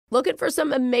Looking for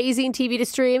some amazing TV to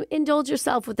stream? Indulge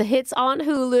yourself with the hits on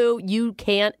Hulu you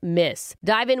can't miss.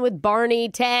 Dive in with Barney,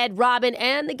 Ted, Robin,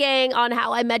 and the gang on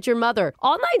How I Met Your Mother.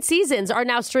 All 9 seasons are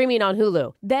now streaming on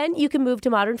Hulu. Then you can move to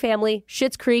Modern Family,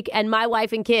 Schitt's Creek, and My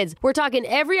Wife and Kids. We're talking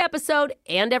every episode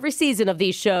and every season of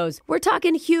these shows. We're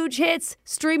talking huge hits,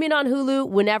 streaming on Hulu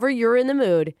whenever you're in the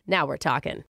mood. Now we're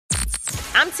talking.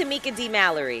 I'm Tamika D.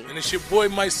 Mallory. And it's your boy,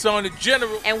 my son, the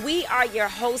General. And we are your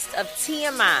hosts of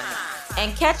TMI.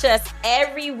 And catch us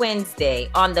every Wednesday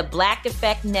on the Black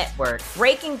Effect Network,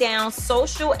 breaking down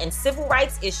social and civil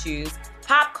rights issues,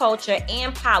 pop culture,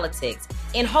 and politics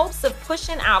in hopes of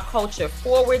pushing our culture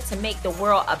forward to make the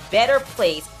world a better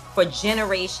place for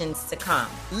generations to come.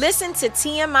 Listen to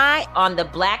TMI on the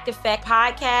Black Effect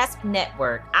Podcast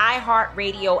Network,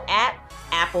 iHeartRadio app,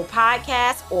 Apple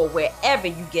Podcasts, or wherever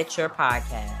you get your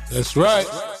podcasts. That's right.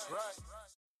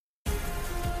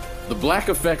 The Black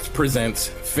Effect presents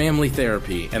Family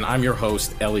Therapy, and I'm your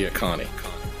host, Elliot Connie.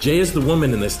 Jay is the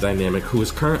woman in this dynamic who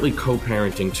is currently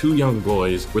co-parenting 2 young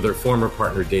boys with her former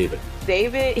partner, David.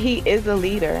 David, he is a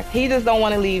leader. He just don't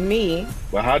want to leave me.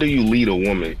 But how do you lead a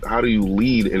woman? How do you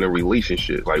lead in a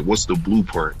relationship? Like, what's the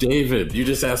blueprint? David, you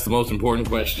just asked the most important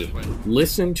question.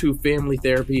 Listen to Family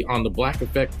Therapy on the Black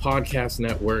Effect Podcast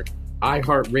Network,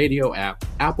 iHeartRadio app,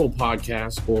 Apple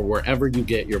Podcasts, or wherever you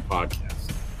get your podcasts.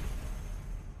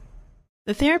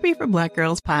 The Therapy for Black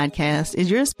Girls podcast is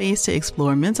your space to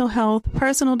explore mental health,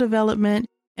 personal development,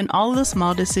 and all of the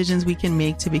small decisions we can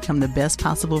make to become the best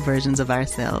possible versions of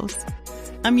ourselves.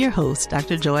 I'm your host,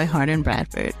 Dr. Joy Harden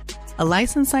Bradford, a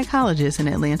licensed psychologist in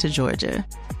Atlanta, Georgia,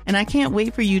 and I can't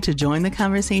wait for you to join the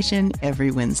conversation every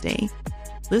Wednesday.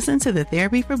 Listen to the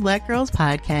Therapy for Black Girls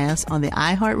podcast on the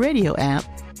iHeartRadio app,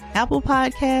 Apple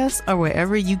Podcasts, or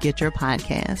wherever you get your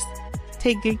podcasts.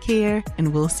 Take good care,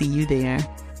 and we'll see you there.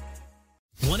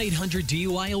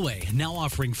 1-800-DUI-OA, now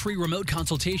offering free remote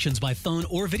consultations by phone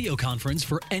or video conference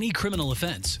for any criminal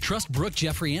offense. Trust Brooke,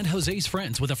 Jeffrey, and Jose's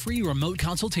friends with a free remote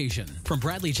consultation. From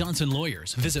Bradley Johnson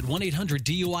Lawyers, visit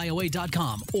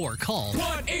 1-800-DUIOA.com or call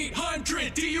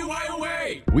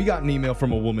 1-800-DUIOA. We got an email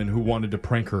from a woman who wanted to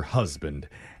prank her husband.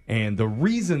 And the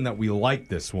reason that we like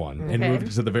this one and moved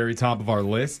it to the very top of our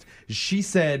list, she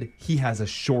said he has a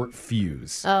short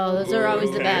fuse. Oh, those are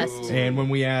always the best. And when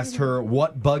we asked her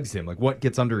what bugs him, like what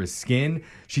gets under his skin,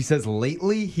 she says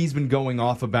lately he's been going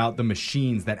off about the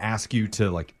machines that ask you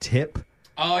to like tip.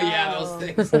 Oh, yeah, those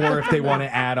things. Or if they want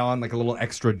to add on like a little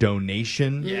extra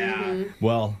donation. Yeah.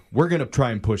 Well, we're going to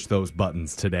try and push those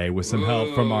buttons today with some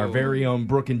help from our very own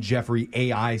Brooke and Jeffrey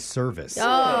AI service. Oh,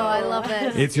 I love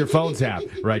this. It's your phone tap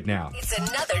right now. It's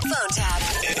another phone tap.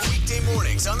 Weekday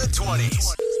mornings on the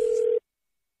 20s.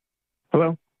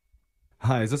 Hello?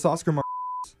 Hi, is this Oscar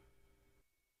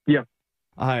Yeah.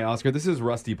 Hi, Oscar. This is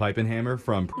Rusty Pipenhammer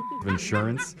from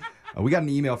Insurance. We got an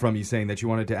email from you saying that you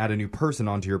wanted to add a new person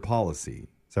onto your policy.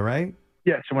 Is that right?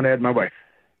 Yes, I want to add my wife.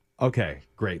 Okay,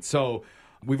 great. So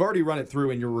we've already run it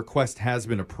through and your request has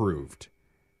been approved.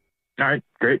 All right,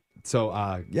 great. So,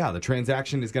 the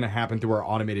transaction is going to happen through our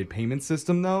automated payment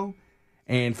system, though.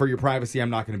 And for your privacy, I'm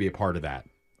not going to be a part of that.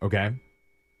 Okay?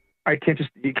 You can't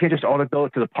just auto bill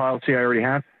it to the policy I already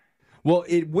have? Well,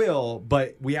 it will,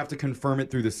 but we have to confirm it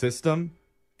through the system.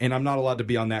 And I'm not allowed to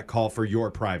be on that call for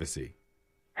your privacy.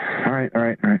 All right.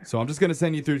 So I'm just going to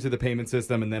send you through to the payment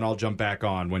system, and then I'll jump back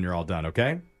on when you're all done,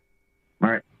 okay?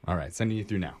 All right, sending you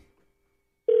through now.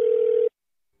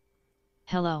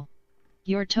 Hello.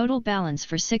 Your total balance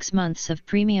for 6 months of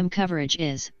premium coverage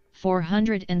is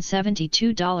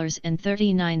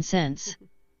 $472.39.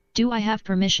 Do I have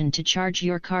permission to charge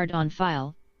your card on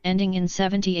file, ending in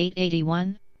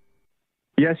 7881?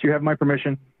 Yes, you have my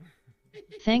permission.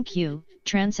 Thank you.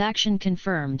 Transaction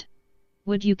confirmed.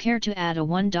 Would you care to add a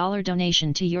 $1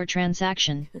 donation to your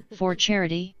transaction, for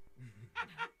charity?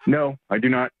 No, I do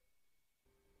not.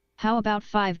 How about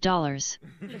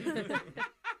 $5?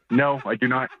 No, I do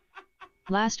not.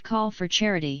 Last call for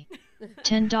charity.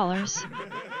 $10?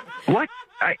 What?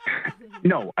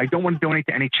 No, I don't want to donate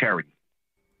to any charity.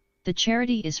 The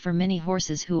charity is for mini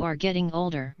horses who are getting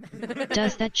older.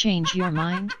 Does that change your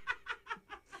mind?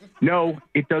 No,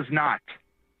 it does not.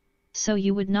 So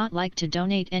you would not like to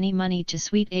donate any money to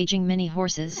sweet aging mini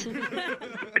horses?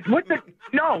 What the?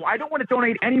 No, I don't want to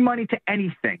donate any money to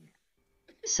anything.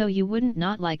 So you wouldn't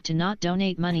not like to not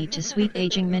donate money to sweet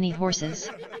aging mini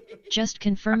horses? Just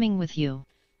confirming with you.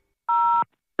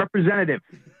 Representative.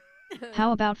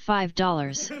 How about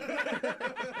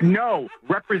 $5? No,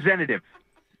 representative.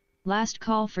 Last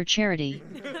call for charity.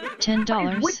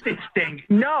 $10? With this thing?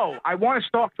 No, I want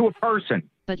to talk to a person.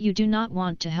 But you do not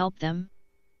want to help them?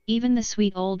 Even the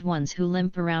sweet old ones who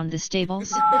limp around the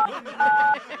stables?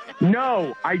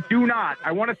 No, I do not.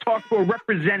 I want to talk to a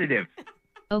representative.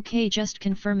 Okay, just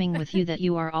confirming with you that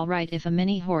you are alright if a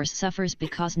mini horse suffers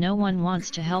because no one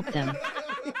wants to help them.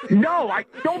 No, I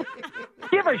don't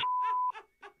give a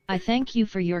I thank you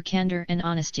for your candor and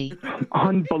honesty.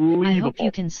 Unbelievable. I hope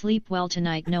you can sleep well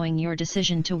tonight knowing your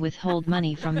decision to withhold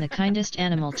money from the kindest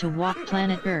animal to walk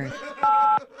planet Earth.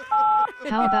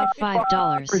 How about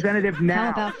 $5? Representative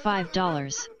now. How about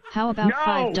 $5? How about No.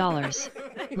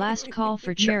 $5? Last call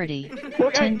for charity.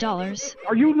 $10?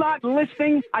 Are you not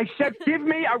listening? I said give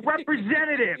me a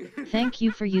representative. Thank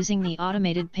you for using the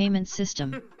automated payment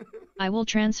system. I will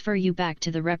transfer you back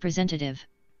to the representative.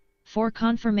 For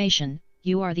confirmation,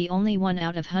 you are the only one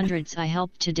out of hundreds I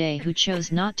helped today who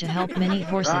chose not to help many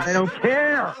horses. I don't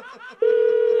care.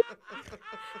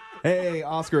 Hey,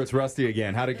 Oscar, it's Rusty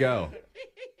again. How'd it go?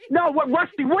 No, what,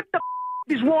 Rusty? What the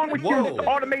is wrong with Whoa. your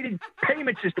automated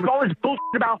payment system? All this bullshit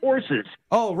about horses.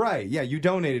 Oh, right. Yeah, you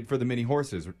donated for the mini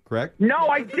horses, correct? No,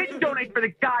 I didn't donate for the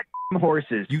goddamn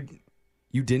horses.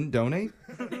 You didn't donate?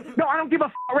 No, I don't give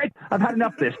a right? I've had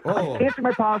enough of this. Oh. I'm canceling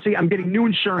my policy. I'm getting new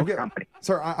insurance company.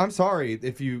 Sir, I'm sorry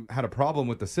if you had a problem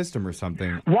with the system or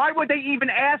something. Why would they even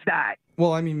ask that?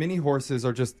 Well, I mean, mini horses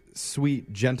are just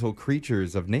sweet, gentle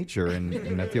creatures of nature,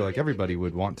 and I feel like everybody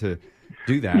would want to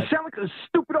do that. You sound like a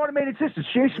stupid automated system.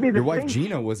 She asked me the Your wife thing.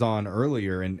 Gina was on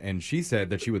earlier, and she said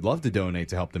that she would love to donate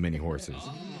to help the mini horses.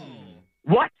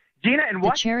 What? Gina and The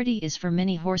what? charity is for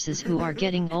mini horses who are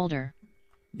getting older.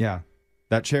 Yeah.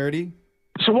 That charity?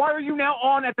 So why are you now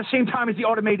on at the same time as the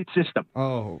automated system?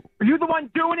 Oh, Are you the one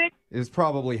doing it? it's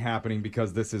probably happening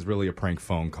because this is really a prank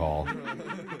phone call.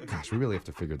 Gosh, we really have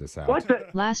to figure this out. What the?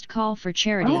 Last call for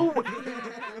charity.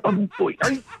 Boy,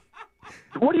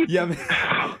 what are you? Yeah,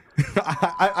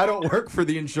 I don't work for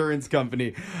the insurance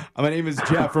company. My name is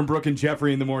Jeff from Brooke and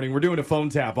Jeffrey in the Morning. We're doing a phone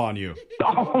tap on you.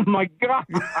 Oh, my God.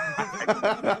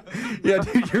 Yeah,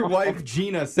 dude, your wife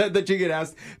Gina said that you get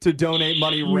asked to donate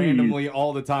money randomly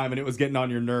all the time, and it was getting on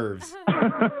your nerves.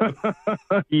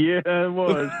 Yeah, it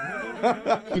was.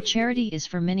 The charity is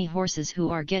for many horses who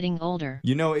are getting older.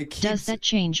 You know, it keeps... Does that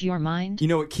change your mind? You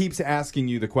know, it keeps asking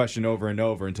you the question over and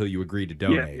over until you agree to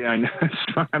donate. Yeah, I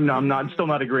know. I'm still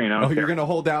not agreeing. I don't You're care. going to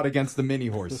hold out against the mini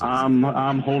horses.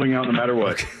 I'm holding out no matter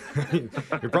what.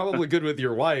 You're probably good with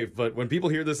your wife, but when people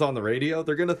hear this on the radio,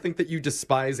 they're going to think that you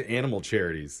despise animal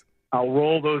charities. I'll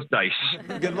roll those dice.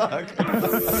 Good luck. Wake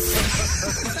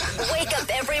up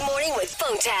every morning with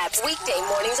phone taps. Weekday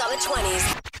mornings on the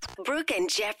 20s. Brooke and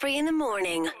Jeffrey in the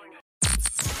Morning.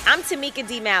 I'm Tamika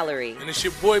D. Mallory. And it's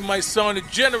your boy, my son, the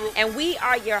General. And we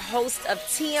are your hosts of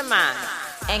TMI.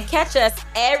 And catch us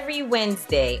every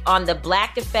Wednesday on the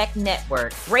Black Effect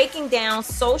Network, breaking down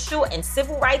social and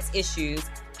civil rights issues,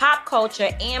 pop culture,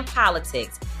 and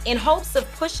politics in hopes of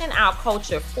pushing our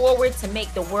culture forward to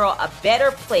make the world a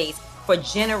better place for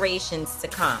generations to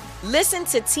come. Listen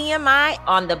to TMI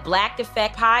on the Black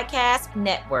Effect Podcast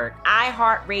Network,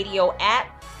 iHeartRadio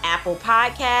app, Apple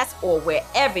Podcasts, or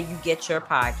wherever you get your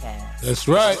podcasts. That's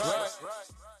right.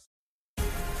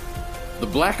 The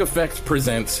Black Effect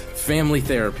presents Family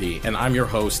Therapy, and I'm your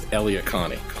host, Elliot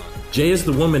Connie. Jay is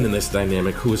the woman in this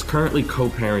dynamic who is currently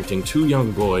co-parenting 2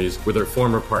 young boys with her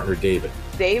former partner, David.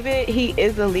 David, he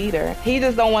is a leader. He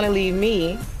just don't want to leave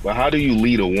me. But how do you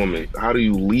lead a woman? How do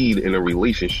you lead in a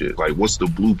relationship? Like, what's the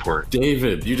blueprint?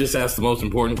 David, you just asked the most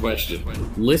important question.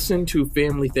 Listen to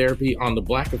Family Therapy on the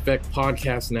Black Effect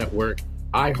Podcast Network,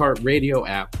 iHeartRadio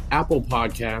app, Apple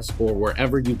Podcasts, or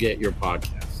wherever you get your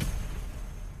podcasts.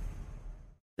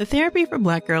 The Therapy for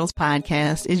Black Girls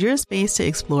podcast is your space to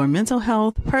explore mental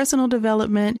health, personal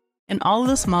development, and all of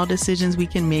the small decisions we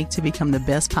can make to become the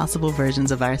best possible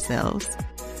versions of ourselves.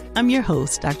 I'm your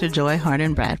host, Dr. Joy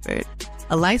Harden Bradford,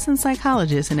 a licensed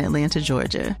psychologist in Atlanta,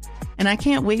 Georgia, and I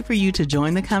can't wait for you to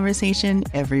join the conversation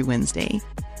every Wednesday.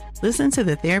 Listen to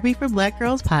the Therapy for Black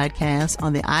Girls podcast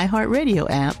on the iHeartRadio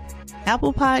app,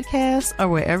 Apple Podcasts, or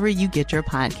wherever you get your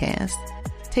podcasts.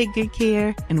 Take good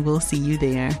care, and we'll see you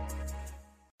there.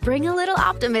 Bring a little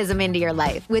optimism into your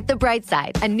life with The Bright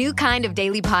Side, a new kind of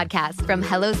daily podcast from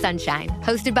Hello Sunshine,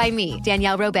 hosted by me,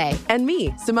 Danielle Robay. And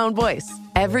me, Simone Boyce.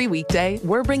 Every weekday,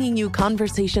 we're bringing you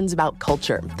conversations about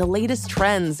culture, the latest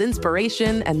trends,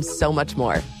 inspiration, and so much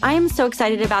more. I am so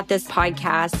excited about this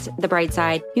podcast, The Bright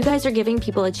Side. You guys are giving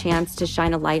people a chance to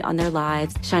shine a light on their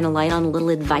lives, shine a light on a little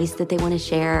advice that they want to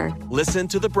share. Listen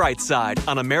to The Bright Side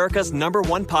on America's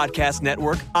 #1 podcast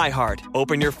network, iHeart.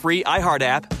 Open your free iHeart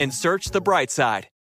app and search The Bright Side.